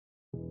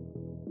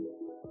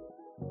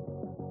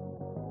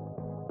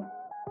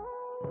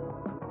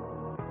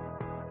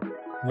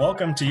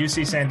Welcome to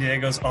UC San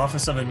Diego's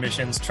Office of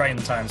Admissions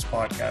Triton Times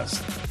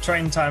podcast.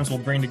 Triton Times will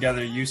bring together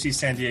UC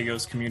San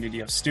Diego's community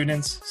of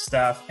students,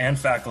 staff, and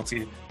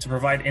faculty to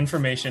provide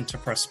information to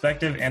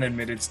prospective and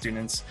admitted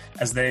students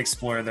as they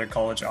explore their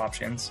college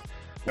options.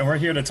 And we're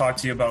here to talk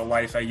to you about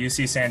life at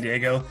UC San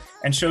Diego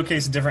and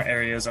showcase different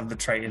areas of the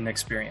Triton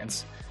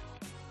experience.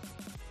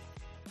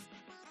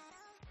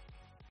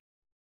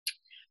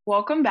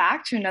 Welcome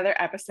back to another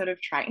episode of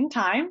Triton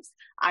Times.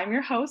 I'm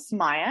your host,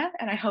 Maya,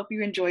 and I hope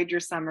you enjoyed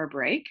your summer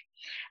break.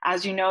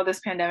 As you know,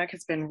 this pandemic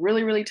has been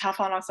really tough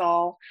on us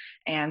all,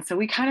 and so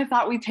we kind of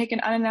thought we'd take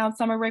an unannounced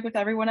summer break with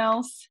everyone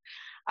else.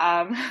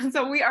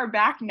 So we are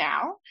back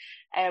now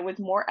with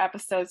more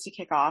episodes to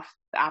kick off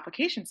the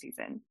application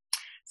season.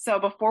 So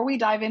before we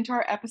dive into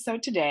our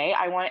episode today,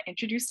 I want to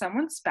introduce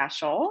someone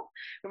special.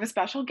 We have a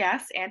special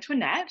guest,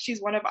 Antoinette.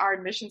 She's one of our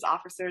admissions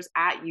officers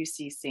at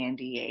UC San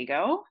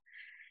Diego.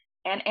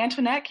 And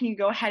Antoinette, can you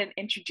go ahead and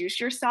introduce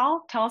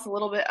yourself? Tell us a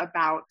little bit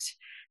about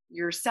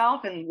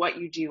yourself and what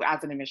you do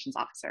as an admissions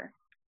officer.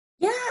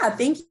 Yeah,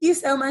 thank you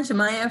so much,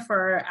 Maya,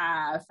 for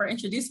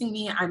introducing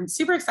me. I'm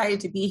super excited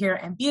to be here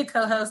and be a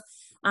co-host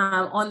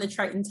on the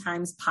Triton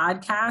Times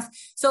podcast.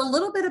 So a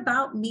little bit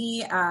about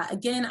me.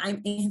 Again,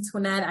 I'm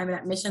Antoinette. I'm an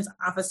admissions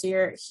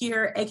officer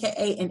here,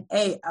 AKA an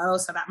AO.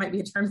 So that might be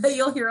a term that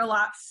you'll hear a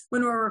lot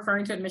when we're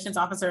referring to admissions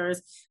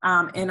officers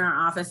in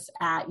our office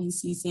at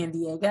UC San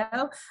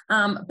Diego.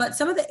 But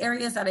some of the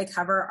areas that I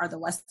cover are the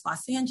West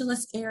Los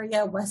Angeles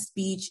area, West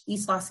Beach,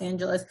 East Los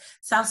Angeles,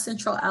 South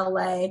Central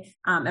LA,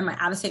 and my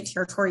out-of-state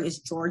territory is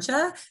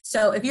Georgia.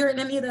 So if you're in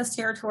any of those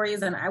territories,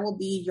 then I will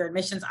be your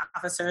admissions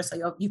officer.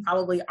 So you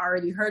probably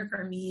already heard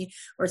from me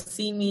or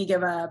seen me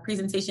give a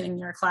presentation in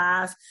your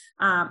class.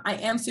 I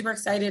am super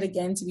excited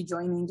again to be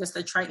joining just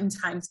the Triton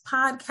Times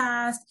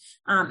podcast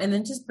and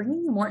then just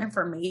bringing you more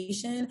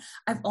information.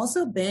 I've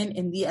also been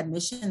in the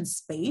admissions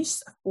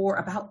space for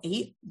about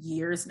 8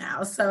 years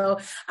now. So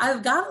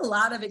I've got a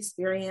lot of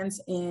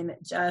experience in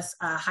just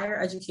higher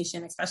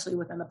education, especially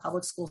within the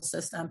public school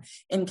system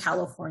in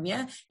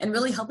California, and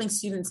really helping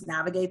students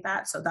navigate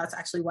that. So that's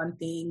actually one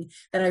thing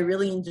that I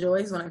really enjoy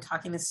is when I'm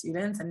talking to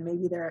students and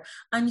maybe they're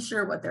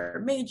unsure what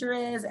their major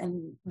is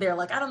and they're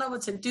like, I don't know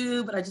what to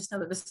do, but I just know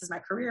that this is my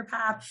career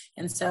path.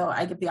 And so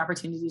I get the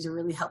opportunity to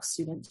really help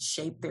students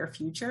shape their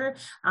future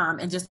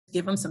and just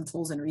give them some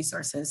tools and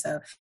resources.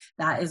 So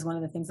that is one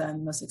of the things that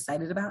I'm most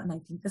excited about. And I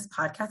think this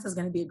podcast is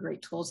going to be a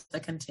great tool to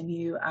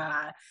continue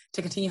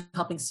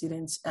helping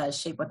students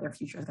shape what their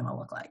future is going to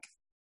look like.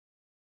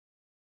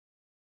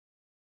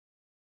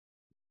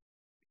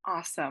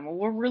 Awesome. Well,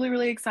 we're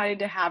really excited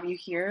to have you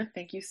here.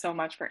 Thank you so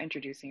much for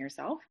introducing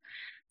yourself.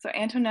 So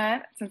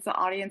Antoinette, since the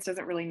audience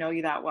doesn't really know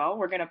you that well,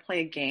 we're going to play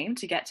a game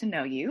to get to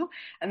know you.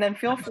 And then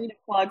feel free to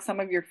plug some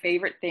of your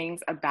favorite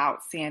things about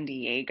San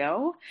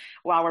Diego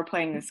while we're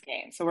playing this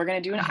game. So we're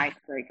going to do an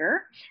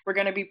icebreaker. We're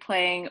going to be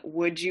playing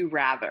Would You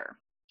Rather.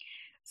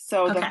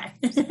 So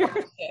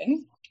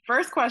the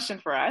first question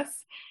for us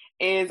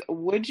is,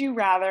 would you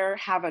rather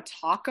have a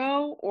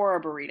taco or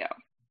a burrito?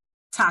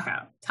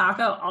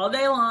 Taco all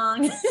day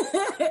long.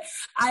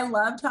 I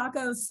love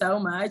tacos so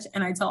much.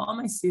 And I tell all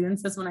my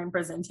students this when I'm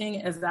presenting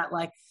is that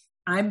like,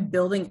 I'm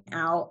building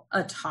out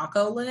a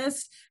taco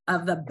list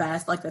of the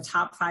best, like the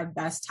top 5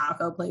 best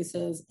taco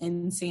places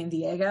in San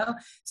Diego.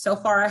 So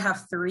far I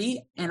have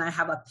 3 and I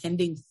have a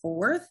pending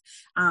 4th.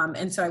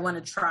 And so I want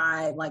to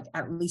try like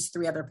at least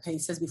 3 other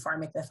places before I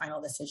make the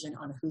final decision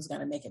on who's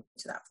going to make it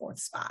to that 4th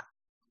spot.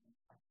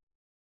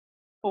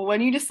 Well,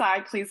 when you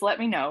decide, please let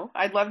me know.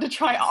 I'd love to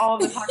try all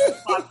of the taco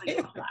spots that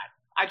you decide.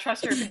 I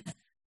trust your opinion.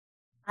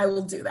 I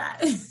will do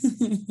that.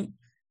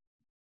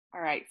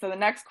 All right. So the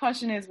next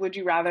question is, would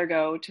you rather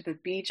go to the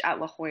beach at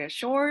La Jolla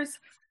Shores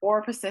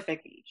or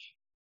Pacific Beach?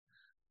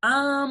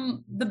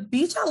 The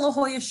beach at La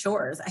Jolla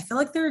Shores. I feel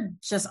like there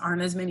just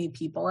aren't as many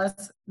people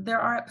as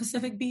there are at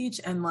Pacific Beach.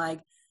 And like,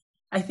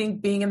 I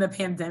think being in the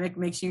pandemic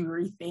makes you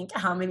rethink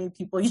how many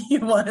people you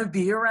want to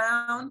be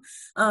around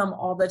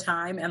all the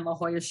time. And La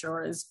Jolla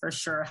Shores for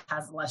sure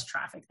has less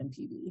traffic than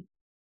PB.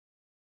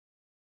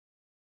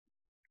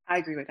 I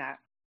agree with that.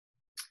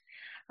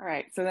 All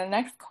right. So the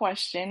next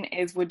question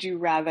is, would you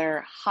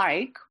rather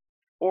hike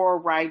or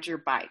ride your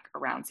bike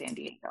around San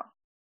Diego?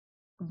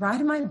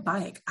 Ride my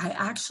bike. I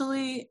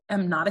actually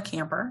am not a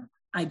camper.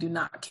 I do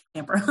not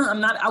camper. I'm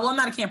not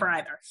a camper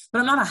either, but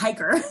I'm not a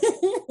hiker.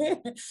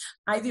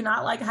 I do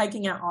not like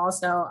hiking at all.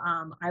 So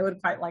I would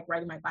quite like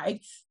riding my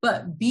bike,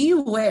 but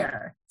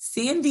beware,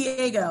 San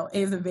Diego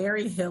is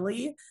very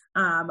hilly.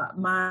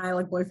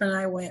 My boyfriend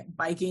and I went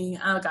biking,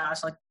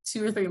 like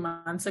 2 or 3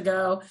 months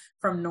ago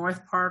from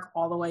North Park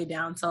all the way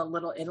down to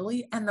Little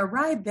Italy. And the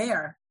ride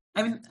there,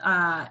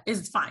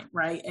 is fine,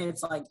 right? And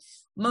it's like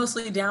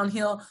mostly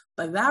downhill,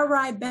 but that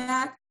ride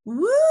back,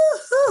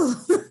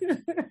 woohoo!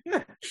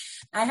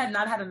 I had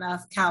not had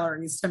enough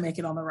calories to make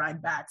it on the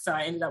ride back, so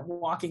I ended up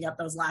walking up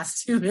those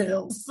last 2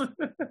 hills.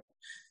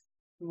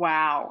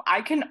 Wow.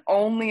 I can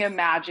only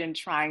imagine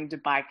trying to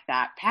bike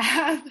that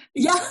path.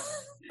 Yeah.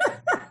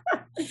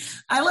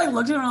 I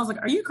looked at him and I was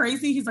like, are you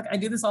crazy? He's like, I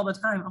do this all the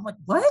time. I'm like,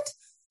 what?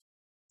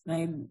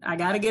 I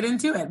got to get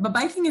into it. But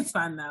biking is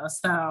fun though.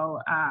 So,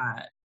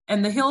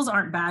 and the hills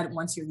aren't bad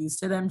once you're used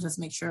to them. Just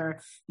make sure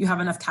you have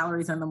enough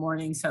calories in the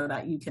morning so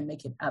that you can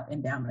make it up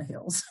and down the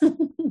hills.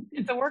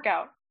 It's a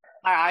workout.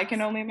 I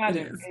can only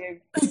imagine.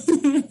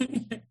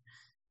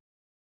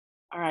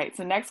 All right.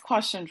 So next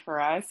question for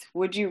us.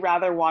 Would you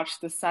rather watch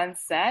the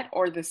sunset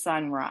or the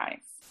sunrise?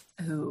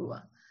 Ooh.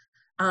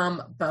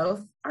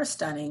 Both are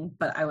stunning,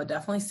 but I would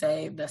definitely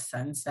say the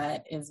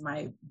sunset is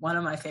one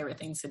of my favorite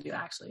things to do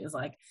actually, is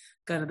like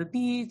go to the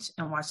beach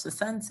and watch the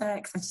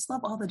sunset. 'Cause I just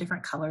love all the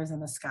different colors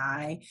in the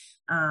sky,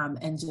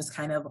 and just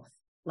kind of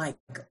like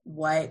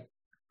what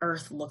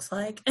Earth looks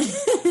like,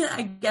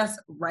 I guess,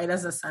 right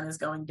as the sun is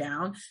going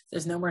down.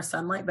 There's no more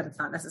sunlight, but it's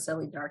not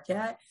necessarily dark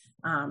yet.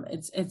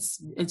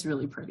 It's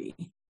really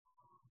pretty.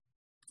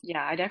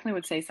 Yeah, I definitely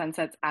would say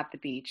sunsets at the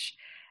beach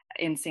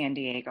in San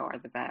Diego are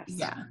the best.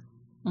 Yeah.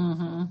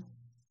 Mm-hmm.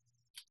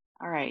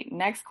 All right.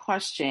 Next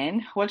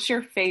question. What's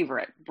your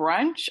favorite,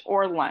 brunch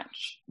or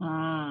lunch?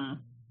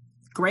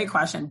 Great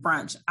question.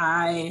 Brunch.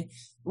 I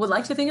would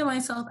like to think of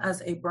myself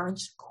as a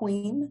brunch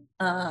queen.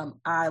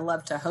 I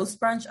love to host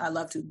brunch. I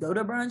love to go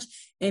to brunch.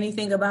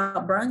 Anything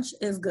about brunch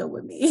is good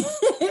with me.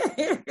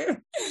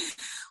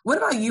 What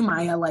about you,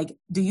 Maya? Like,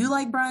 do you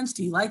like brunch?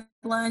 Do you like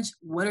lunch?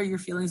 What are your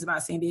feelings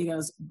about San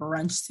Diego's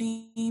brunch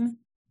scene?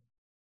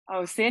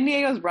 Oh, San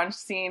Diego's brunch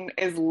scene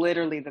is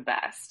literally the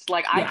best.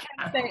 Like, I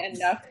can't say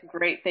enough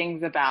great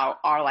things about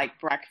our like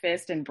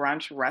breakfast and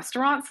brunch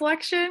restaurant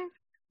selection.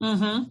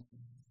 Mm-hmm.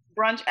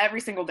 Brunch every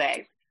single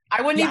day.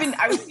 I would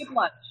skip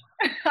lunch.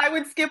 I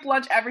would skip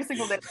lunch every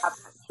single day.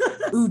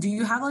 Ooh, do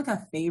you have like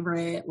a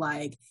favorite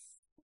like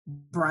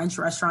brunch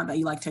restaurant that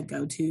you like to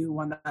go to,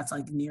 one that's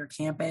like near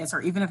campus, or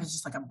even if it's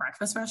just like a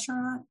breakfast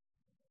restaurant?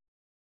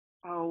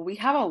 Oh, we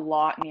have a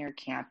lot near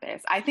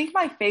campus. I think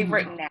my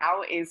favorite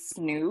now is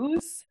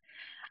Snooze.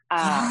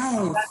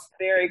 Yes. That's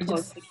very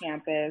close to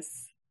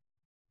campus.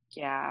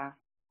 Yeah.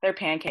 Their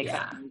pancakes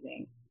are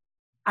amazing.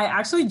 I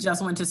actually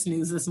just went to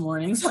Snooze this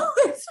morning, so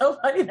it's so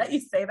funny that you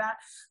say that.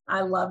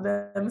 I love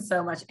them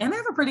so much. And they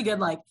have a pretty good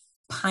like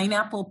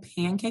pineapple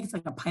pancake. It's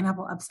like a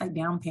pineapple upside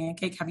down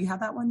pancake. Have you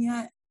had that one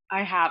yet?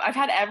 I have. I've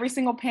had every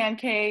single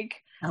pancake.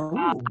 Oh.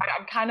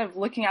 I'm kind of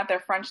looking at their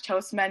French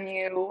toast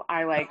menu.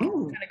 I like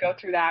kind of go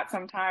through that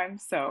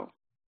sometimes. So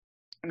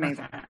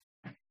amazing.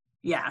 Okay.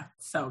 Yeah,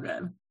 so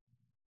good.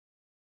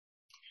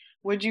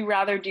 Would you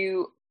rather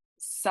do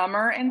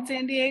summer in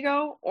San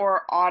Diego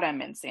or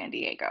autumn in San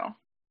Diego?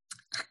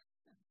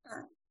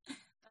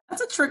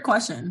 That's a trick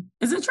question.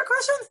 Is it a trick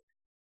question?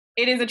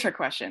 It is a trick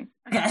question.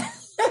 Okay.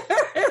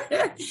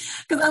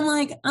 Because I'm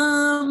like,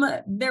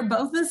 they're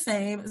both the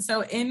same.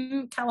 So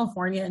in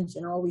California in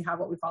general, we have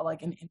what we call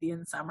like an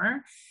Indian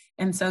summer.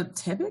 And so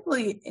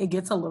typically it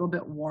gets a little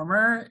bit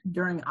warmer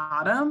during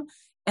autumn.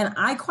 And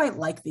I quite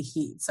like the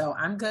heat. So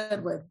I'm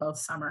good with both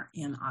summer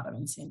and autumn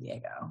in San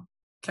Diego.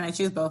 Can I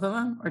choose both of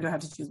them, or do I have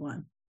to choose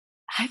one?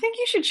 I think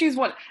you should choose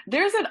one.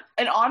 There's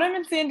an autumn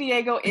in San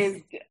Diego is,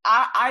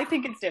 I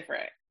think it's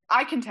different.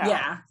 I can tell.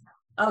 Yeah.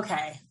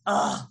 Okay.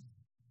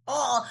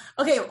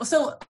 Okay.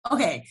 So,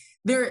 okay.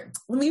 Let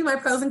me give my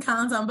pros and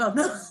cons on both.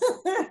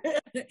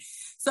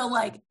 So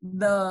like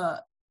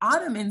the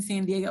autumn in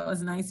San Diego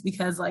is nice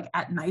because like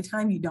at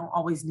nighttime, you don't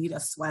always need a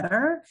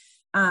sweater.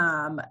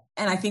 And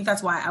I think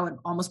that's why I would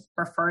almost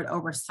prefer it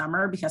over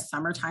summer, because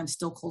summertime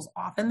still cools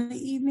off in the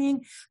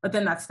evening. But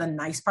then that's the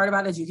nice part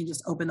about it, is you can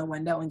just open the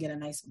window and get a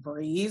nice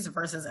breeze,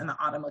 versus in the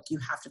autumn, like you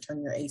have to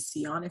turn your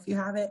AC on if you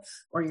have it,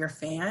 or your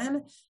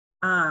fan.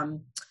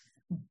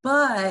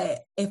 But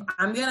if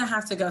I'm going to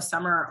have to go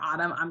summer or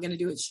autumn, I'm going to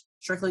do it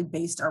strictly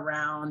based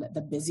around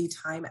the busy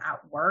time at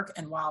work.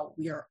 And while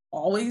we are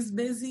always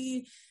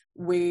busy,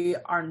 we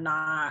are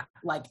not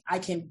like, I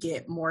can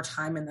get more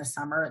time in the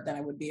summer than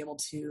I would be able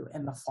to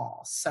in the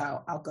fall.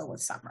 So I'll go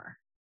with summer.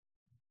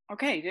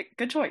 Okay.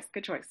 Good choice.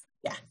 Good choice.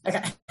 Yeah.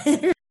 Okay.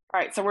 All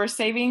right. So we're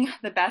saving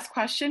the best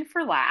question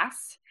for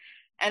last.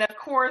 And of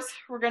course,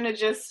 we're going to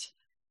just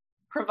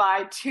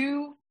provide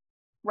two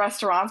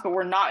restaurants, but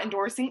we're not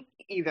endorsing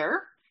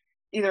either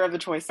of the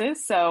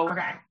choices. So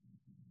okay.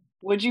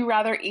 Would you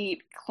rather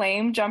eat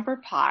Claim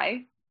Jumper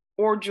Pie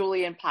or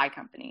Julian Pie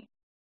Company?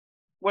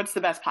 What's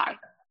the best pie?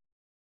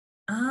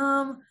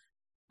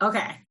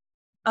 Okay.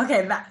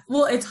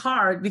 Well, it's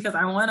hard because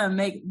I want to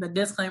make the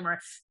disclaimer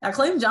that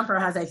Claim Jumper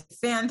has a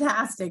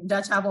fantastic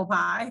Dutch apple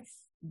pie,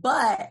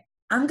 but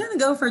I'm going to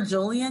go for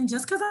Julian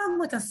just because I'm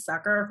like a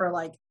sucker for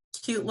like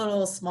cute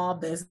little small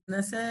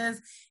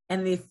businesses.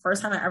 And the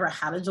first time I ever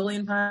had a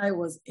Julian pie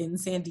was in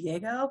San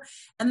Diego.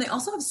 And they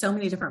also have so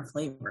many different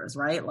flavors,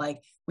 right?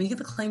 Like when you get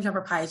the Claim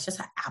Jumper pie, it's just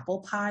an apple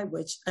pie,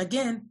 which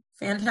again,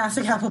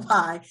 fantastic apple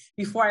pie.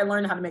 Before I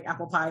learned how to make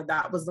apple pie,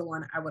 that was the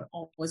one I would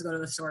always go to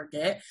the store and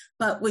get.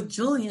 But with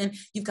Julian,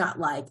 you've got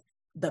like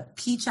the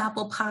peach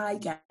apple pie, you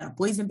got a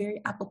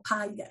boysenberry apple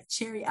pie, you got a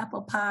cherry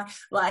apple pie,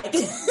 like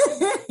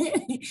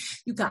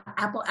you got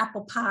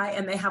apple pie,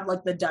 and they have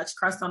like the Dutch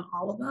crust on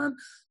all of them.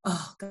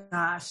 Oh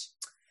gosh.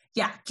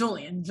 Yeah,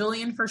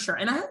 Julian for sure.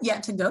 And I have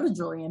yet to go to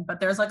Julian,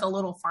 but there's like a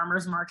little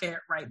farmer's market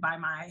right by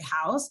my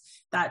house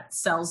that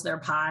sells their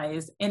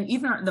pies. And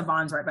even the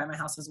Vons right by my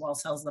house as well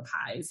sells the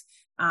pies.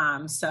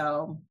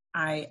 So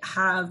I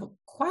have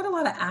quite a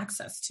lot of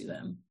access to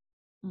them.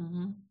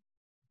 Mm-hmm.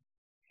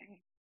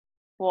 Okay.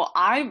 Well,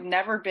 I've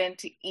never been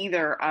to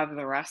either of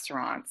the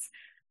restaurants.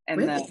 And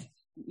Really?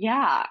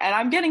 yeah, and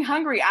I'm getting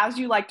hungry as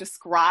you like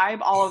describe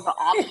all of the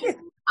options.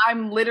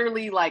 I'm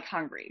literally like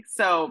hungry.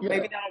 So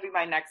maybe that'll be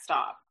my next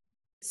stop.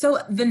 So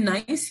the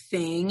nice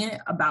thing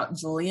about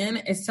Julian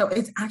is, so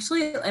it's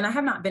actually, and I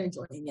have not been to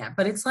Julian yet,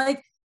 but it's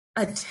like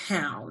a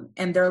town,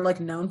 and they're like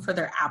known for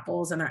their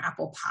apples and their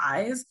apple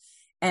pies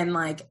and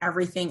like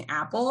everything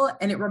apple.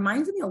 And it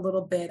reminds me a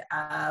little bit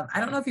of,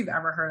 I don't know if you've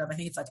ever heard of, I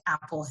think it's like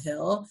Apple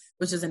Hill,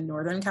 which is in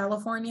Northern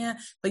California,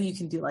 but you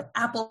can do like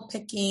apple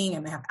picking,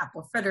 and they have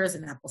apple fritters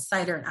and apple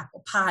cider and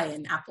apple pie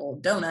and apple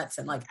donuts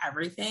and like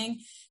everything.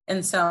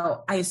 And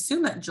so I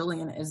assume that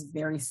Julian is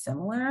very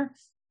similar.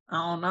 I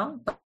don't know,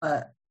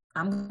 but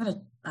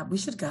we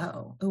should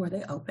go. Oh, are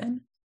they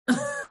open?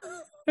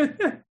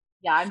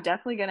 Yeah, I'm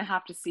definitely going to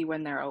have to see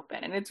when they're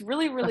open. And it's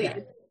really, really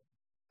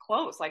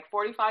close, like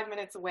 45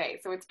 minutes away.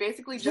 So it's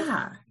basically just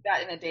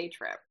that in a day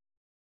trip.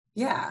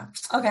 Yeah.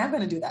 Okay, I'm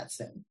going to do that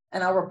soon,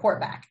 and I'll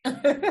report back.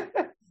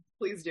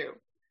 Please do.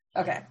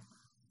 Okay.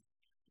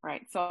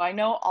 Right. So I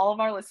know all of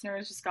our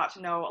listeners just got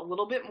to know a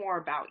little bit more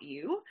about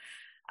you.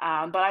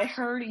 But I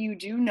heard you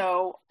do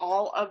know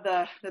all of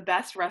the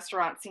best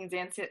restaurant scenes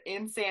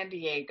in San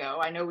Diego.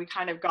 I know we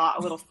kind of got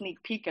a little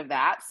sneak peek of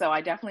that. So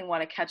I definitely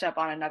want to catch up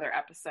on another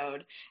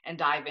episode and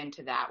dive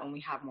into that when we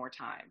have more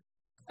time.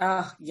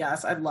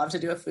 Yes, I'd love to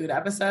do a food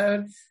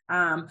episode.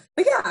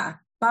 But yeah,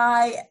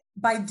 by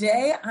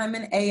day, I'm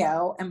an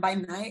AO, and by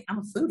night, I'm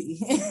a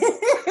foodie.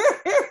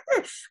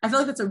 I feel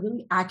like that's a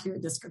really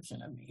accurate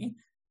description of me.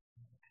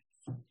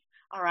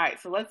 All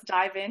right, so let's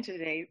dive into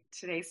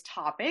today's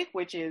topic,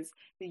 which is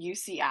the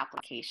UC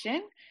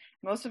application.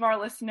 Most of our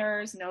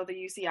listeners know the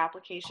UC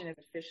application is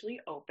officially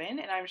open,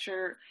 and I'm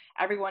sure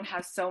everyone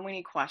has so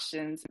many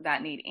questions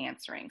that need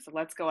answering. So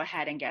let's go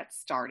ahead and get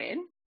started.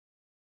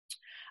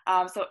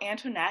 So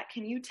Antoinette,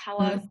 can you tell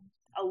us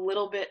a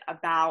little bit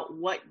about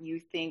what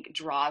you think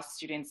draws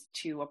students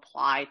to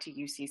apply to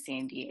UC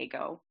San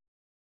Diego?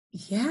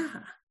 Yeah.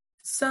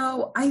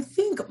 So I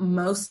think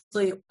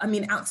mostly,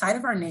 outside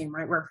of our name,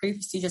 right, we're a pretty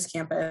prestigious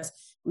campus.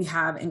 We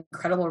have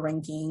incredible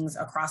rankings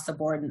across the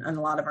board in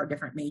a lot of our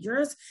different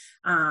majors.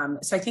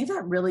 So I think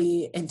that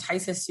really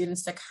entices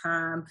students to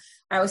come.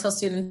 I always tell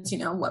students,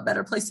 what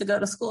better place to go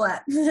to school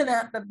at than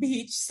at the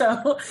beach.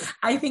 So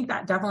I think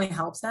that definitely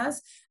helps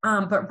us.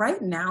 But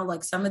right now,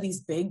 like some of these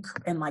big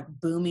and like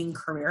booming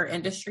career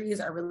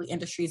industries are really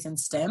industries in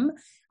STEM.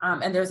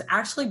 And there's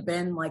actually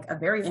been like a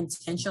very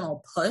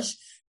intentional push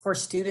for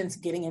students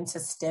getting into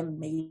STEM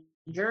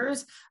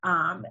majors,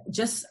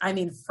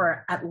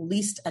 for at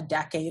least a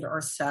decade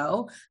or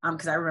so.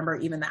 Because I remember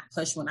even that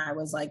push when I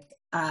was like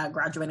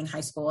graduating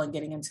high school and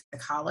getting into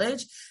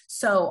college.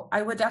 So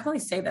I would definitely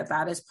say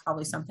that is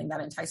probably something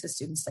that entices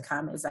students to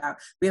come, is that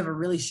we have a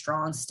really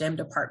strong STEM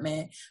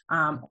department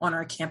on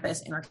our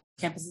campus, and our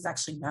campus is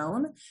actually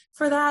known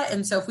for that.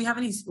 And so if we have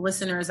any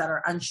listeners that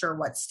are unsure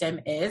what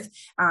STEM is,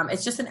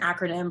 it's just an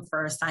acronym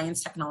for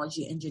science,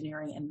 technology,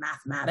 engineering, and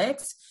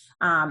mathematics.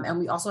 And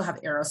we also have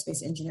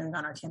aerospace engineering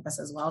on our campus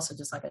as well. So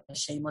just like a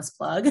shameless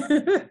plug.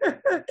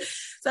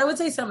 So I would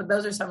say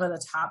those are some of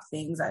the top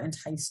things that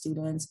entice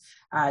students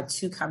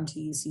to come to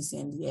UC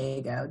San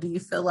Diego. Do you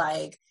feel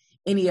like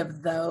any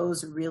of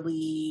those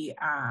really,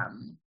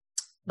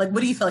 what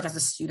do you feel like as a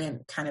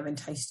student kind of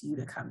enticed you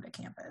to come to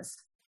campus?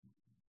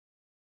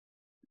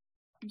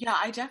 Yeah,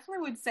 I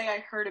definitely would say I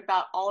heard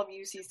about all of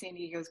UC San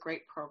Diego's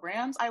great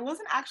programs. I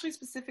wasn't actually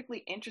specifically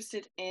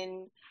interested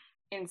in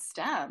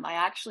STEM. I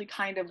actually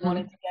kind of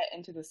wanted to get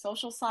into the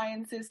social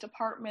sciences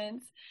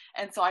departments.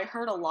 And so I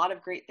heard a lot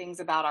of great things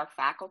about our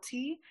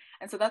faculty.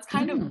 And so that's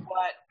kind of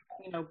what,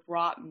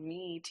 brought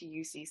me to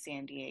UC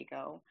San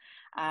Diego.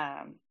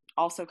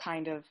 Also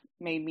kind of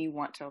made me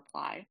want to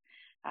apply.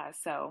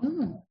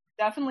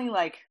 Definitely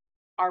like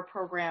our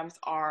programs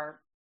are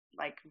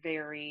like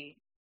very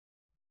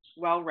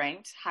well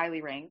ranked,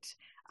 highly ranked.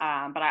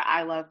 But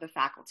I love the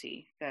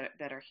faculty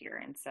that are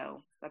here. And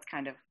so that's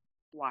kind of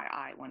why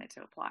I wanted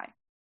to apply.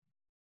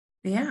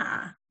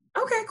 Yeah.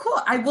 Okay, cool.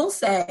 I will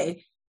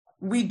say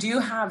we do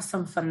have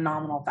some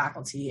phenomenal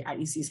faculty at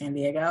UC San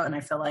Diego. And I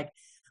feel like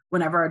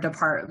whenever a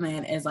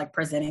department is like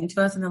presenting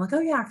to us and they're like, oh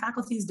yeah, our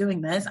faculty is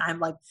doing this, I'm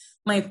like,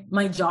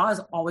 my jaw is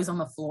always on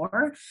the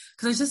floor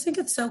because I just think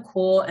it's so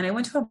cool. And I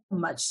went to a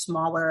much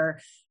smaller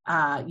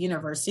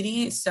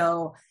university.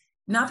 So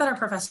not that our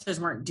professors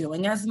weren't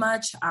doing as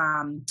much,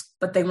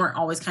 but they weren't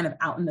always kind of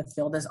out in the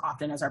field as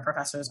often as our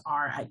professors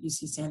are at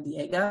UC San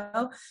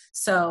Diego.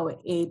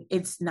 So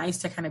it's nice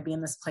to kind of be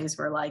in this place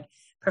where like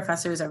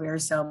professors are very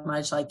so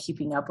much like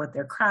keeping up with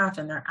their craft,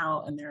 and they're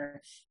out and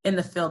they're in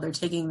the field. They're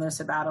taking their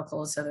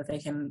sabbaticals so that they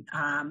can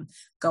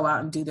go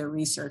out and do their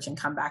research and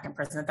come back and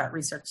present that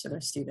research to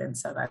their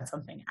students. So that's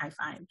something I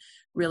find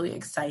really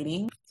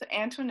exciting. So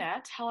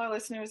Antoinette, tell our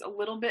listeners a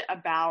little bit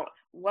about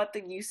what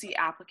the UC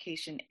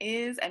application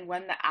is and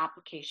when the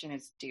application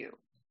is due.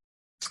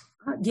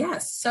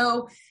 Yes.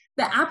 So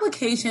the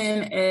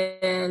application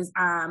is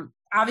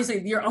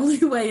obviously your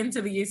only way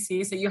into the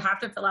UC. So you have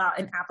to fill out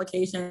an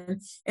application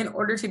in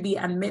order to be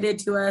admitted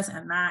to us.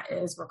 And that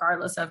is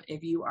regardless of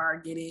if you are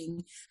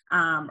getting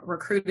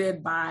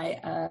recruited by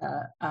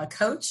a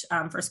coach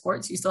for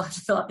sports, you still have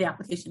to fill out the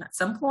application at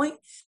some point.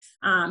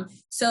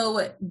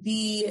 So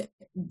the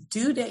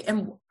due date,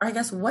 and I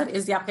guess what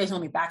is the application?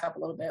 Let me back up a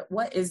little bit.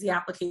 What is the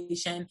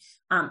application?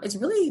 It's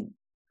really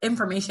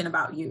information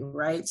about you,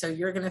 right? So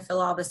you're going to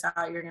fill all this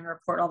out. You're going to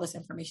report all this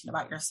information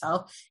about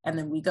yourself. And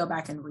then we go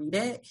back and read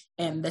it.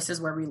 And this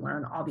is where we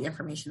learn all the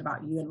information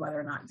about you and whether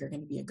or not you're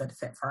going to be a good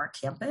fit for our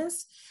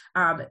campus.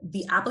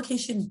 The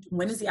application,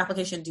 when is the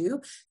application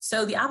due?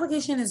 So the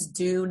application is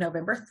due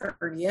November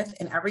 30th.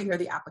 And every year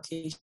the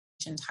application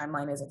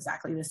timeline is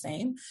exactly the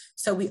same.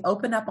 So we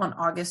open up on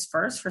August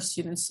 1st for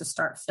students to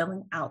start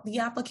filling out the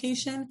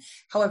application.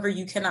 However,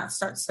 you cannot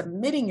start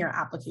submitting your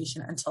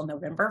application until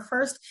November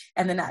 1st.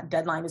 And then that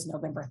deadline is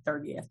November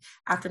 30th.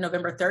 After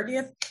November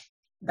 30th,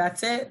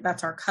 that's it.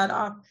 That's our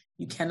cutoff.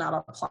 You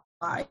cannot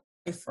apply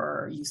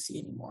for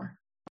UC anymore.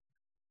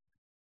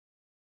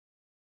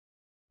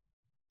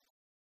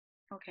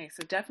 Okay,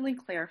 so definitely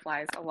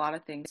clarifies a lot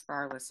of things for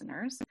our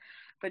listeners.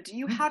 But do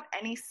you have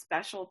any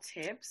special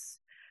tips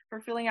for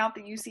filling out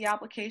the UC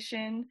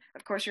application?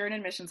 Of course, you're an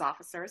admissions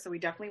officer, so we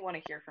definitely want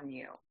to hear from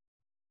you.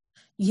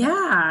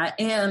 Yeah,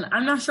 and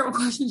I'm not sure what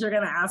questions you're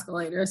going to ask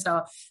later,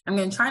 so I'm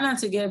going to try not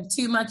to give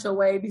too much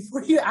away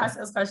before you ask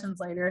those questions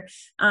later.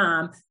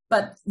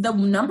 But the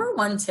number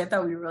one tip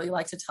that we really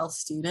like to tell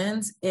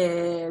students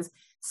is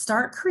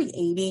start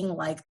creating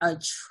like a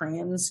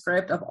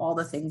transcript of all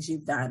the things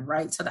you've done,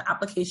 right? So the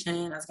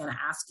application is going to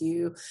ask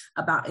you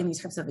about any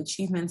types of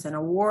achievements and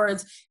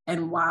awards.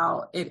 And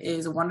while it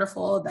is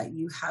wonderful that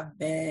you have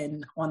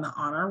been on the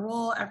honor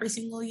roll every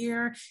single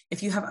year,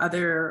 if you have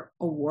other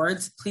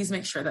awards, please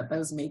make sure that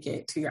those make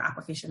it to your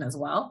application as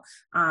well,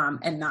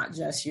 and not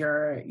just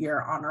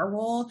your honor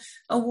roll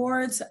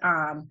awards.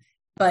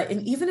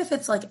 And even if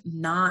it's like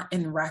not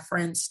in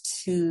reference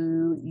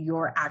to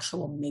your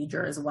actual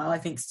major as well, I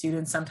think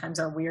students sometimes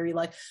are weary,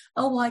 like,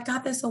 oh, well, I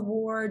got this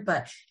award,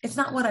 but it's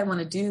not what I want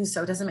to do.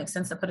 So it doesn't make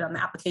sense to put it on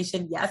the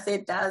application. Yes,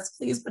 it does.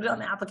 Please put it on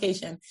the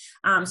application.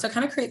 So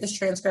kind of create this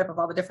transcript of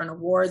all the different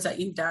awards that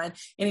you've done,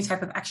 any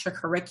type of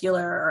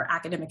extracurricular or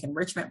academic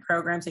enrichment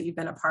programs that you've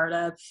been a part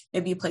of.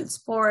 Maybe you played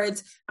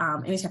sports,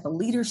 any type of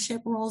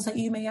leadership roles that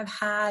you may have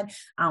had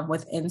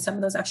within some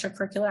of those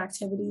extracurricular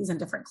activities and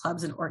different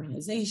clubs and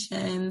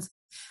organizations.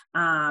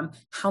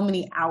 How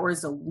many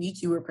hours a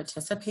week you were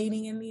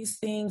participating in these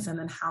things, and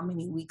then how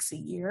many weeks a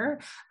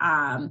year.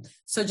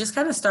 So just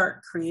kind of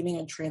start creating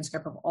a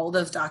transcript of all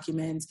those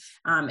documents.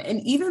 And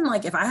even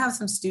like if I have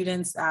some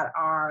students that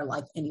are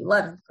like in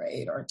 11th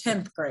grade or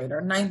 10th grade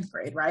or 9th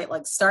grade, right?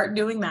 Like start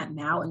doing that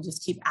now and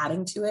just keep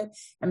adding to it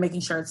and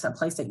making sure it's a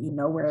place that you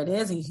know where it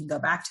is and you can go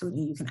back to it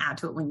and you can add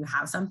to it when you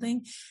have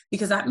something,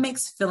 because that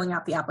makes filling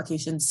out the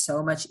application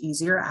so much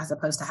easier as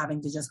opposed to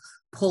having to just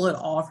pull it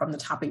all from the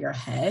top of your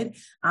head.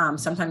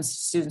 Sometimes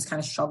students kind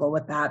of struggle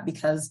with that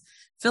because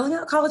filling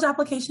out college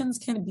applications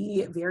can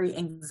be very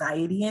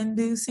anxiety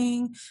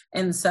inducing.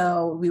 And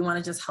so we want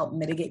to just help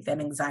mitigate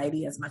that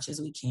anxiety as much as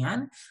we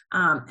can.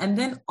 And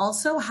then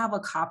also have a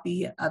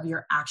copy of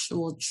your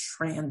actual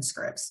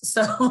transcripts.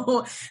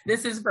 So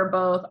this is for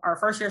both our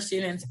first year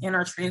students and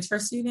our transfer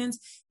students.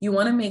 You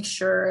want to make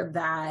sure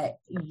that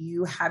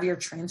you have your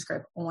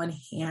transcript on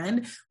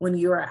hand when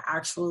you are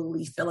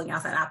actually filling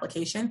out that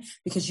application,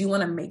 because you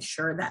want to make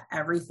sure that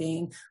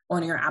everything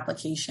on your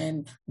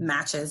application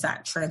matches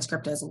that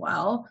transcript as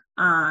well.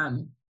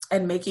 And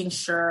making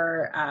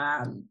sure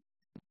that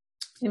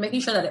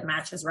it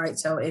matches, right?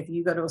 So if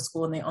you go to a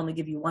school and they only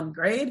give you one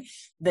grade,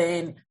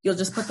 then you'll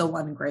just put the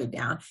one grade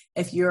down.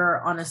 If you're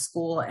on a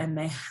school and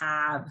they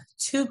have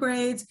 2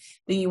 grades,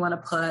 then you want to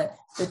put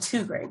the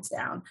 2 grades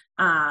down.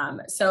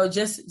 So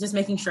just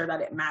making sure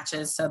that it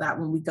matches so that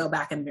when we go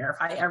back and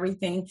verify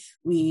everything,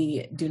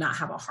 we do not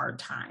have a hard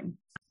time.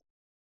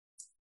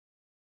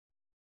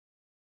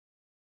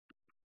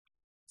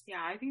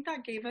 Yeah, I think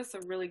that gave us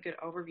a really good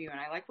overview. And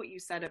I like what you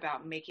said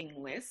about making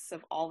lists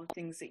of all the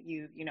things that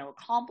you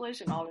accomplished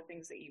and all the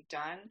things that you've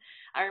done.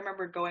 I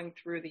remember going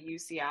through the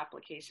UC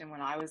application when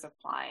I was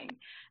applying,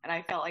 and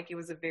I felt like it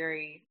was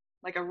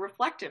a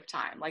reflective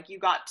time. Like you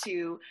got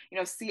to,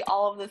 see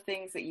all of the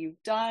things that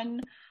you've done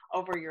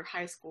over your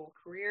high school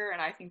career.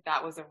 And I think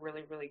that was a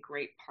really, really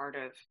great part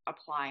of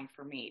applying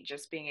for me,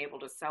 just being able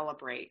to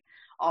celebrate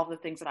all the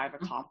things that I've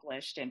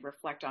accomplished and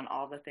reflect on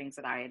all the things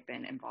that I had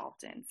been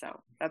involved in.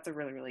 So that's a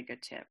really, really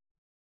good tip.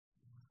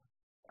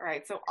 All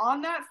right. So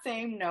on that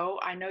same note,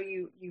 I know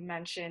you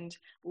mentioned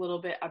a little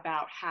bit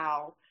about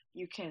how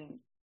you can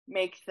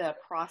make the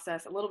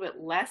process a little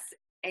bit less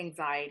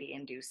anxiety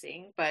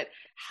inducing, but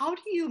how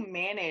do you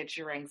manage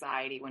your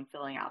anxiety when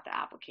filling out the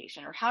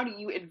application, or how do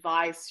you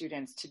advise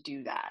students to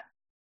do that?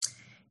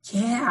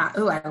 Yeah.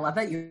 Oh, I love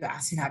that you're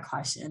asking that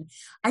question.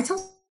 I tell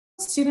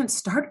students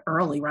start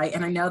early, right?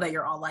 And I know that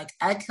you're all like,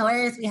 of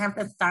course we have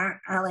to start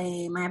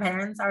early. My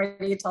parents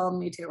already told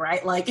me to,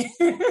 right? Like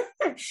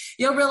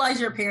you'll realize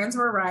your parents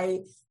were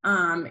right.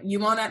 You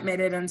won't admit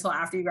it until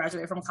after you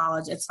graduate from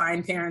college. It's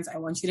fine, parents. I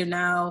want you to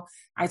know.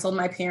 I told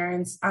my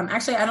parents,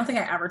 actually, I don't think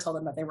I ever told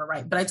them that they were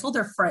right, but I told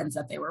their friends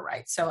that they were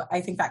right. So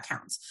I think that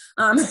counts.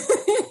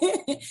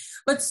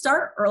 But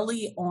start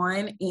early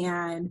on.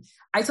 And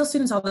I tell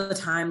students all the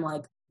time,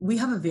 like, we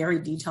have a very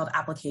detailed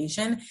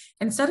application.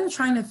 Instead of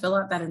trying to fill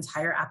out that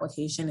entire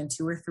application in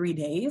 2 or 3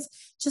 days,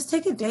 just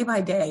take it day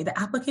by day. The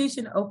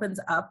application opens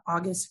up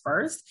August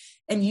 1st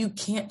and you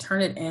can't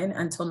turn it in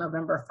until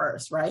November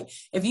 1st, right?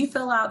 If you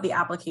fill out the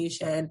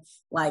application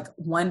like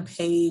 1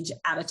 page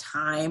at a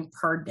time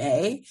per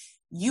day,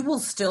 you will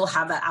still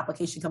have that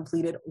application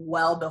completed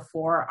well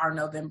before our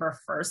November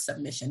 1st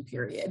submission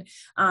period.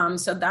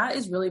 So that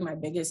is really my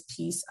biggest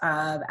piece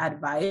of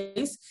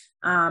advice.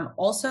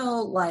 Also,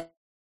 like,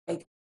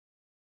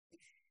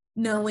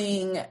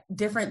 knowing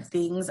different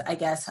things, I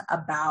guess,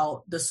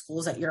 about the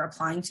schools that you're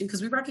applying to, because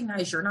we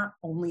recognize you're not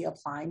only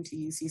applying to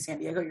UC San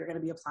Diego, you're going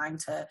to be applying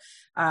to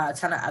a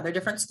ton of other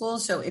different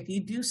schools. So if you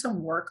do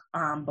some work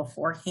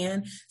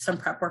beforehand, some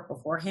prep work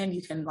beforehand,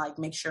 you can like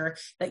make sure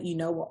that you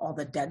know what all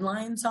the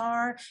deadlines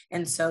are.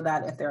 And so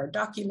that if there are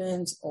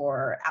documents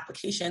or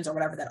applications or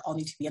whatever that all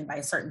need to be in by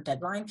a certain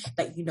deadline,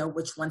 that you know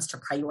which ones to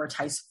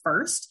prioritize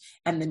first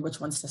and then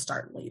which ones to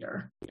start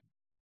later.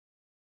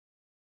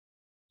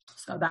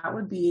 So that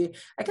would be,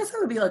 I guess that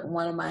would be like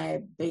one of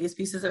my biggest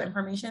pieces of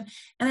information.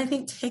 And I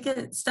think take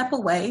a step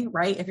away,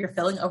 right? If you're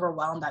feeling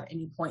overwhelmed at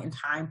any point in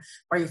time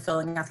where you're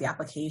filling out the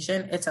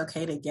application, it's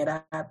okay to get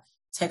up,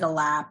 take a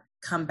lap,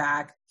 come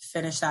back,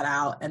 finish that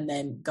out, and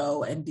then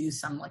go and do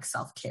some like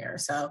self-care.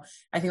 So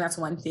I think that's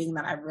one thing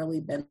that I've really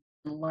been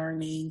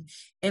learning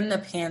in the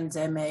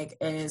pandemic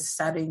is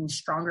setting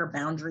stronger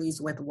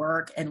boundaries with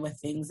work and with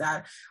things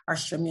that are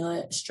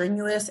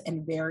strenuous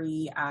and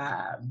very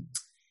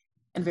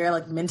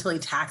like mentally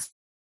taxing,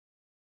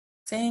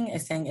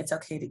 is saying it's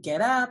okay to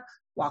get up,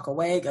 walk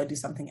away, go do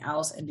something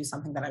else and do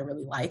something that I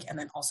really like. And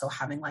then also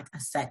having like a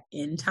set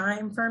in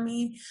time for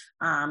me.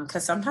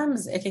 Cause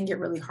sometimes it can get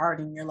really hard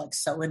and you're like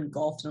so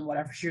engulfed in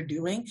whatever you're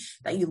doing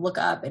that you look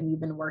up and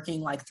you've been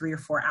working like 3 or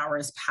 4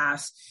 hours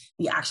past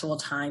the actual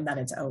time that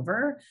it's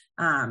over.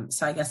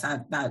 So I guess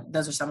that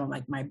those are some of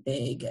like my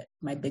big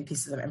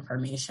pieces of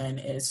information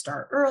is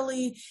start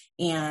early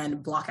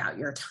and block out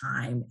your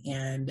time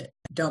and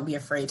don't be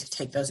afraid to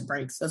take those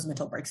breaks, those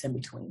mental breaks in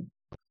between.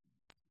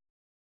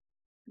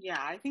 Yeah,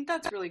 I think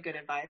that's really good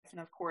advice. And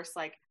of course,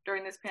 like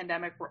during this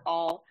pandemic, we're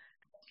all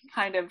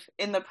kind of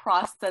in the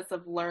process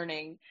of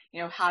learning,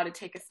 how to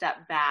take a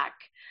step back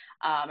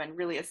and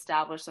really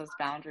establish those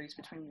boundaries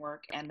between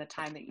work and the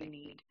time that you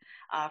need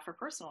for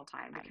personal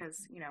time,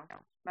 because,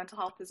 mental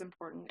health is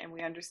important. And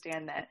we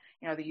understand that,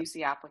 the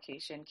UC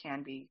application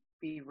can be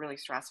really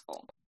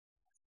stressful.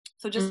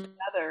 So just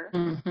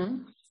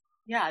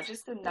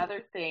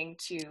another thing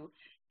to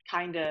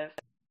kind of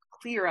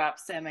clear up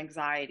some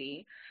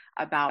anxiety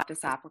about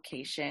this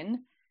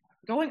application,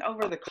 going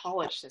over the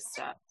college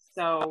system.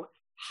 So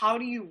how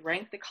do you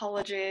rank the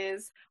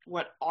colleges?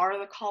 What are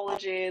the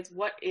colleges?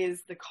 What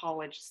is the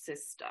college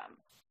system?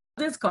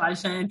 This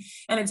question,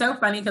 and it's so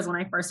funny because when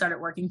I first started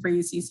working for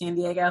UC San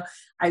Diego,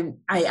 I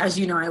as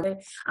you know,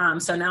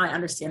 so now I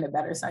understand it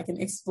better, so I can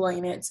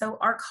explain it. So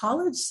our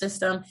college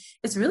system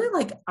is really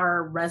like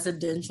our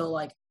residential,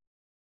 like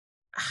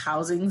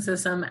housing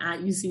system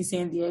at UC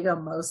San Diego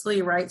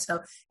mostly, right? So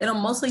it'll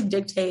mostly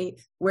dictate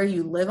where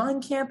you live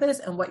on campus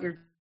and what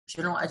your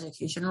general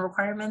education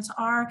requirements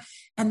are.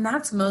 And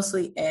that's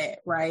mostly it,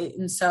 right?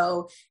 And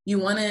so you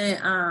want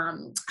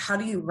to, how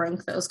do you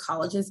rank those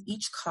colleges?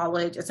 Each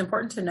college, it's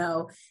important to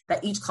know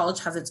that each college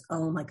has its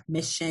own like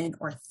mission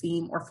or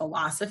theme or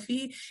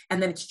philosophy,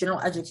 and then its general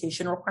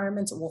education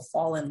requirements will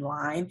fall in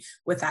line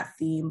with that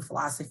theme,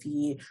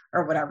 philosophy,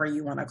 or whatever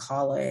you want to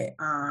call it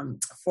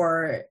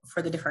for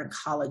the different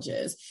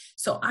colleges.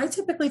 So I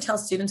typically tell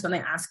students when they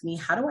ask me,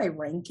 how do I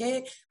rank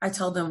it? I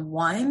tell them,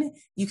 1,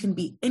 you can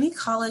be any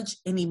college,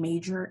 any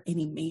major,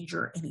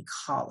 any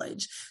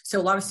college. So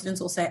a lot of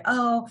students will say,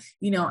 oh,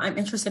 I'm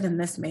interested in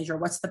this major.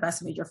 What's the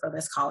best major for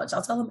this college?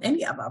 I'll tell them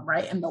any of them,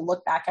 right? And they'll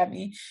look back at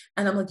me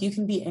and I'm like, you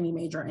can be any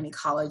major, any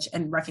college,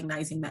 and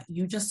recognizing that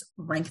you just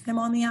rank them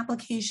on the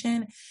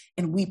application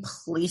and we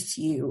place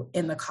you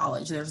in the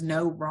college. There's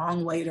no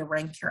wrong way to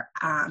rank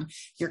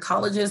your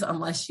colleges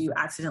unless you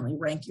accidentally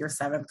rank your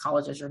 7th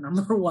college as your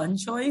number 1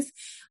 choice,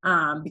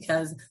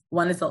 because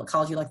 1 is the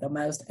college you like the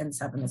most and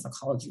 7 is the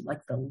college you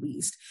like the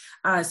least.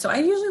 So I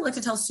usually like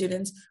to tell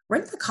students,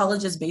 rank the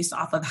colleges based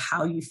off of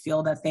how you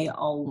feel that they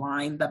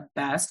align the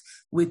best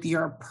with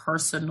your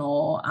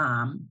personal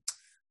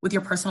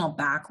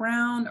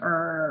background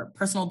or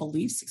personal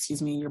beliefs,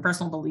 your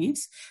personal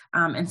beliefs.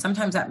 And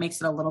sometimes that makes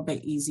it a little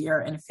bit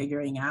easier in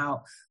figuring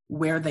out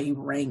where they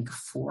rank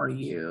for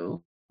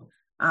you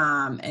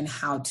and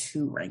how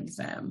to rank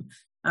them.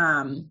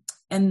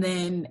 And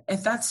then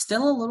if that's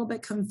still a little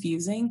bit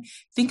confusing,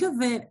 think of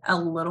it a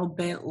little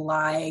bit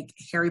like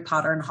Harry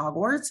Potter and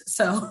Hogwarts.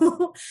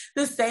 So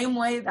the same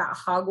way that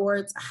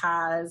Hogwarts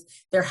has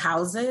their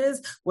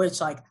houses,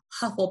 which like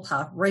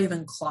Hufflepuff,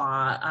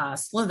 Ravenclaw,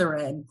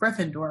 Slytherin,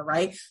 Gryffindor,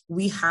 right?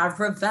 We have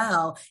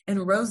Revell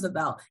and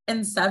Roosevelt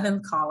and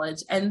 7th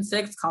College and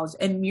 6th College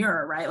and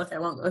Muir, right? Like I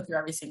won't go through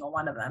every single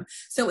one of them.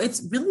 So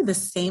it's really the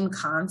same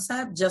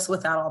concept, just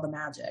without all the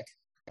magic.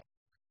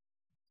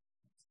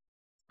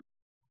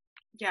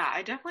 Yeah,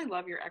 I definitely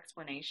love your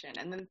explanation.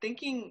 And then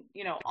thinking,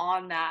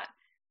 on that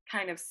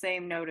kind of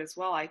same note as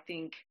well, I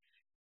think,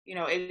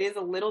 it is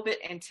a little bit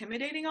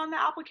intimidating on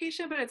the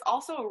application, but it's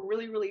also a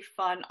really, really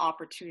fun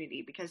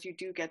opportunity because you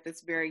do get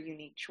this very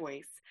unique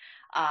choice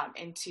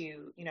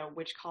into,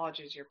 which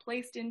colleges you're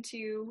placed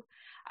into,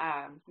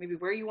 maybe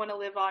where you want to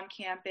live on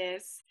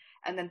campus,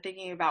 and then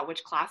thinking about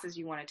which classes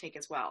you want to take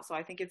as well. So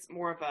I think it's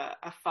more of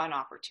a fun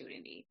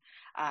opportunity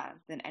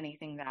than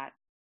anything that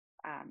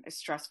is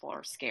stressful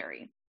or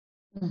scary.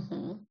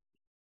 Mm-hmm. All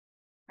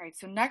right,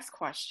 so next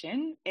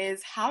question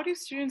is, how do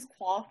students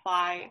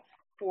qualify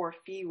for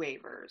fee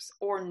waivers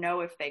or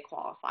know if they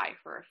qualify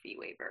for a fee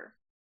waiver?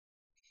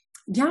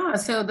 Yeah,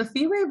 so the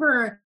fee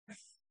waiver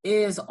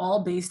is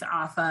all based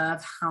off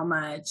of how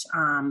much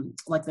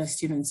like the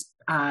students'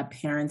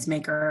 parents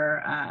make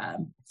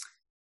or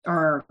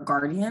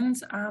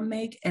guardians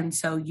make. And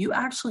so you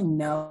actually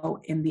know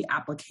in the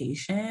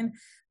application,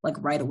 like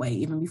right away,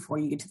 even before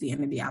you get to the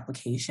end of the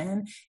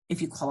application,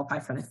 if you qualify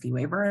for the fee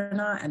waiver or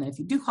not. And if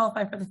you do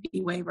qualify for the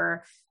fee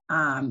waiver,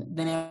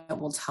 then it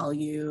will tell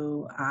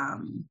you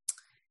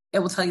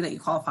that you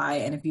qualify.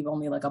 And if you've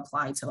only like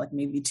applied to like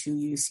maybe 2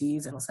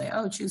 UCs, it'll say,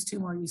 oh, choose 2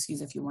 more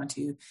UCs if you want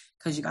to,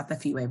 because you got the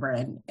fee waiver,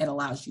 and it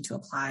allows you to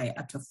apply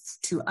up to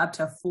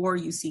 4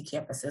 UC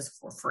campuses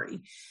for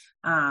free.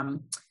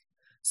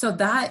 So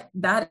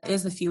that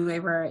is the fee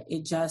waiver.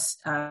 It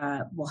just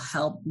will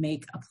help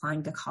make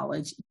applying to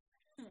college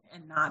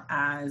and not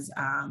as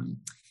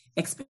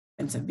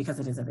expensive, because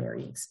it is a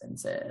very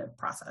expensive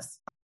process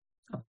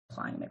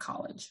applying to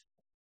college.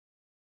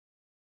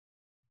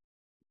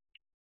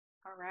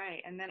 All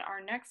right. And then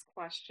our next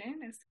question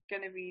is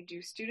going to be,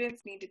 do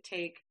students need to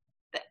take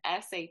the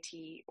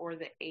SAT or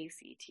the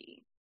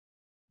ACT?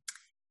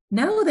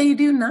 No, they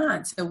do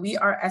not. So we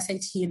are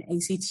SAT and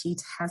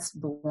ACT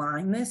test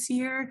blind this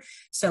year.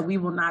 So we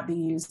will not be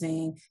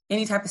using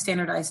any type of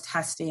standardized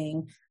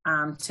testing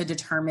to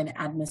determine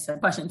admissive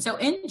questions. So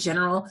in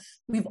general,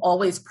 we've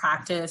always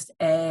practiced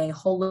a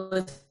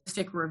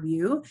holistic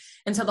review.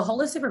 And so the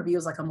holistic review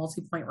is like a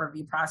multi-point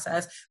review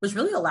process, which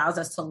really allows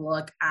us to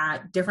look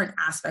at different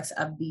aspects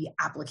of the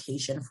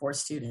application for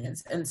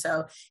students. And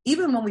so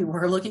even when we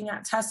were looking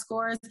at test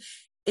scores,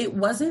 it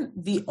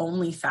wasn't the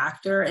only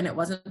factor, and it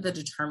wasn't the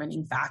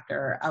determining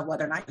factor of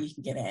whether or not you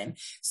can get in.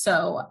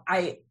 So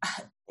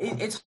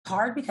it's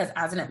hard, because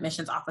as an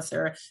admissions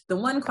officer, the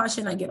one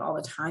question I get all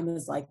the time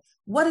is like,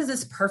 what is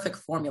this perfect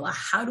formula?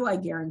 How do I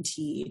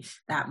guarantee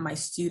that my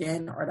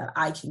student or that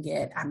I can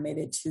get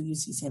admitted to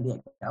UC San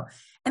Diego?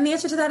 And the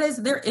answer to that is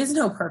there is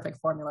no perfect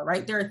formula,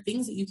 right? There are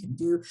things that you can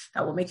do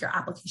that will make your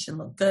application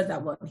look good,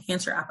 that will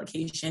enhance your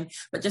application.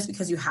 But just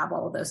because you have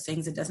all of those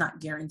things, it does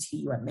not guarantee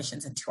you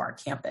admissions into our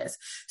campus.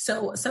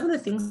 So some of the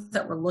things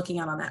that we're looking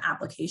at on that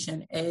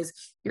application is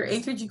your A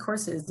through G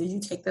courses. Did you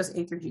take those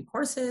A through G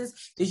courses?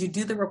 Did you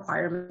do the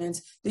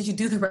requirements? Did you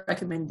do the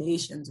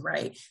recommendations,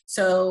 right?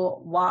 So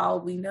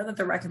while we know that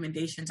the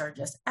recommendations are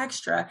just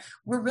extra,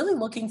 we're really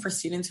looking for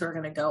students who are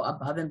going to go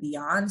above and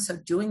beyond. So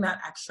doing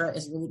that extra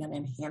is really going to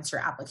enhance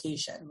your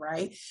application,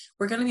 right?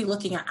 We're going to be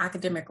looking at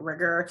academic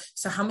rigor.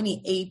 So how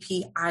many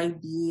AP,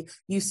 IB,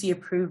 UC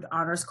approved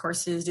honors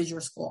courses did your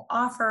school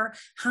offer?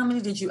 How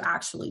many did you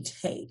actually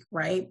take,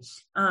 right?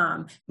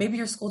 Maybe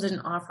your school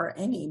didn't offer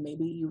any.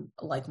 Maybe you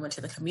like went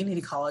to the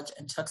community college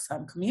and took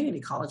some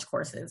community college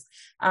courses.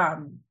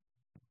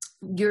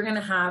 You're going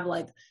to have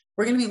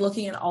we're going to be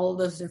looking at all of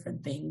those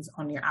different things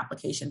on your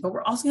application, but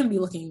we're also going to be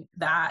looking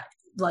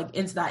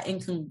into that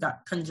in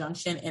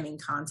conjunction and in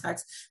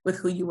context with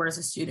who you were as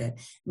a student.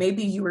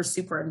 Maybe you were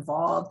super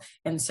involved,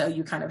 and so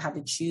you kind of had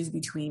to choose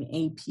between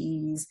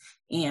APs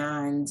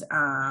and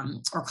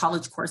or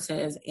college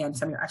courses and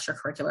some of your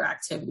extracurricular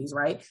activities,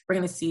 right? We're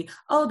going to see,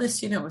 oh, this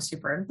student was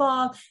super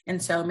involved,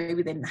 and so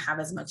maybe they didn't have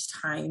as much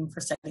time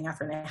for studying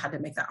after they had to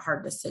make that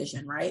hard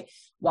decision, right?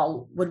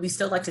 Well, would we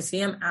still like to see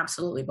them?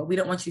 Absolutely, but we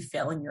don't want you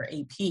failing your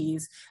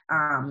APs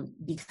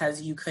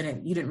because you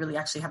didn't really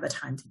actually have the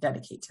time to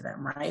dedicate to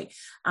them, right?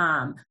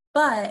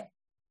 But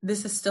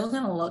this is still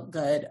going to look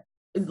good.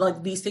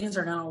 Like these things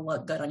are going to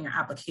look good on your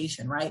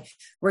application, right?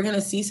 We're going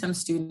to see some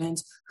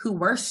students who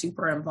were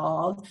super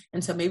involved.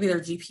 And so maybe their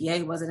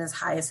GPA wasn't as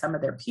high as some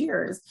of their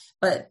peers,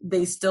 but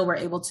they still were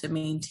able to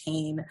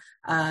maintain,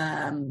 a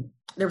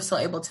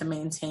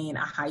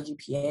high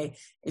GPA,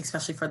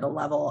 especially for the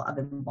level of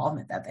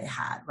involvement that they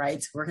had,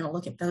 right? So we're going to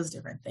look at those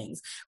different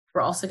things.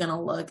 we're also going to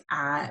look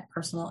at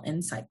personal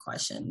insight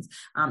questions.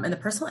 And the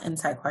personal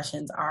insight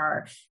questions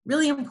are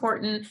really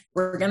important.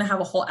 We're going to have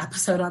a whole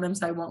episode on them,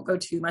 so I won't go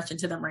too much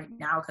into them right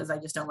now because I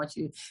just don't want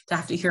you to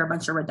have to hear a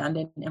bunch of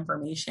redundant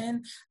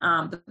information.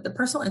 But the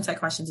personal insight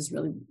questions is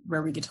really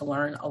where we get to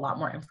learn a lot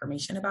more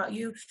information about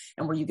you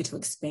and where you get to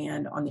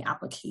expand on the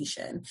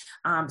application.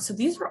 So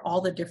these are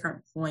all the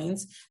different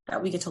points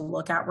that we get to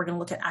look at. We're going to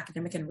look at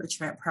academic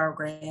enrichment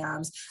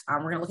programs. We're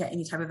going to look at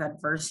any type of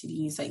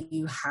adversities that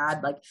you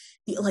had.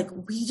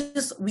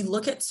 We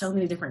look at so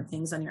many different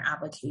things on your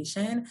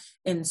application.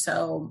 And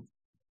so,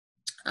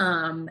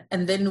 and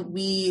then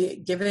we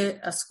give it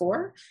a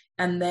score.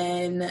 And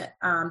then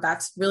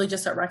that's really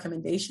just a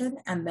recommendation.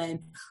 And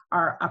then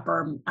our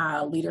upper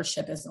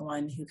leadership is the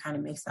one who kind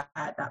of makes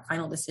that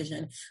final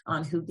decision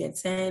on who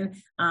gets in.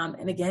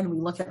 And again, we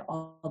look at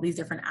all these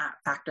different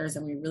factors,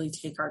 and we really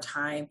take our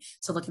time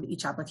to look at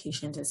each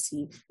application to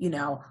see,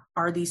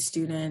 are these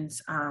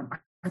students,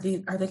 are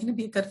they going to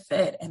be a good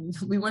fit? And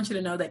we want you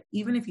to know that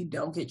even if you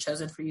don't get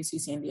chosen for UC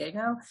San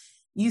Diego,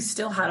 you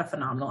still had a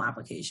phenomenal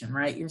application,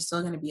 right? You're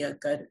still going to be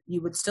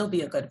you would still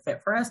be a good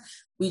fit for us.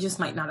 We just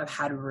might not have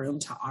had room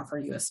to offer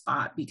you a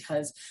spot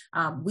because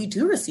we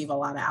do receive a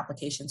lot of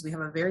applications. We have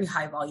a very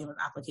high volume of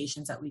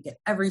applications that we get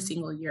every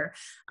single year.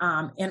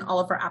 And all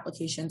of our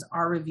applications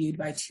are reviewed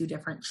by 2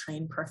 different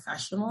trained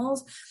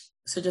professionals.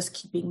 So just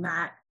keeping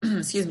that,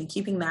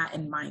 keeping that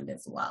in mind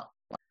as well.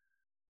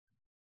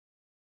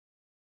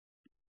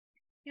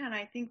 Yeah, and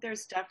I think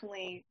there's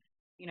definitely,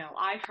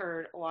 I've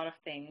heard a lot of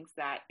things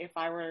that if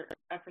I were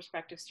a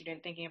prospective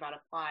student thinking about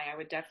applying, I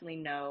would definitely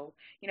know,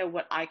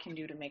 what I can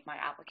do to make my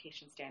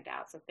application stand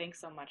out. So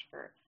thanks so much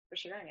for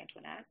sharing,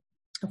 Antoinette.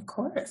 Of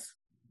course.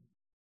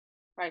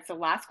 All right, so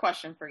last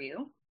question for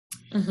you.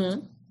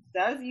 Mm-hmm.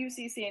 Does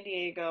UC San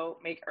Diego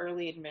make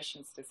early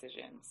admissions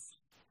decisions?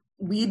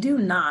 We do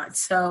not.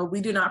 So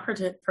we do not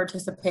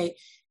participate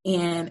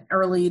in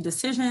early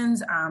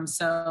decisions.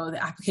 So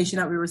the application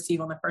that we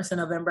receive on the 1st of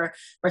November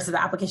versus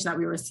the application that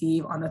we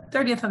receive on the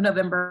 30th of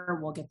November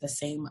will get the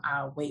same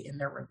weight in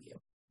their review.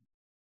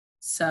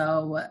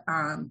 So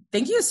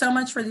thank you so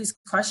much for these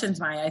questions,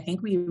 Maya. I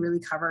think we really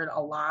covered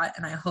a lot,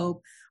 and I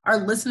hope our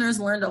listeners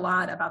learned a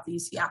lot about the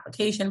UC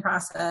application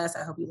process.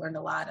 I hope you learned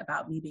a lot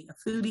about me being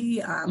a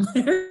foodie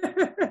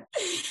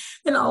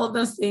and all of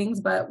those things,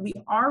 but we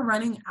are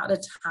running out of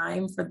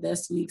time for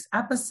this week's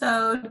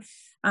episode.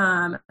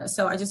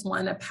 So I just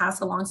wanted to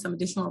pass along some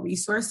additional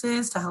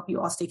resources to help you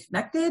all stay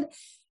connected.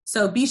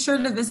 So be sure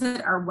to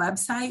visit our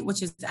website,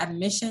 which is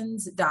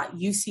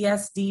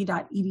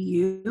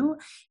admissions.ucsd.edu,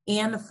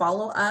 and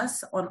follow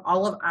us on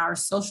all of our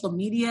social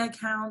media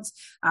accounts.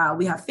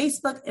 We have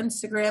Facebook,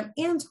 Instagram,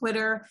 and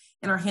Twitter,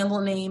 and our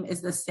handle name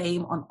is the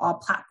same on all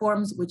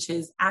platforms, which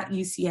is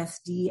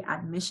 @UCSD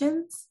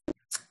Admissions.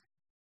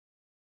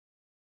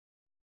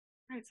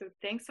 All right, so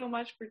thanks so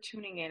much for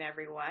tuning in,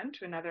 everyone,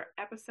 to another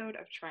episode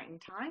of Triton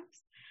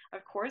Times.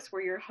 Of course,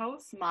 we're your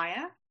hosts,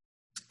 Maya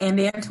and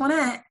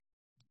Antoinette.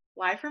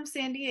 Live from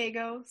San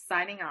Diego,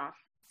 signing off.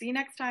 See you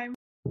next time.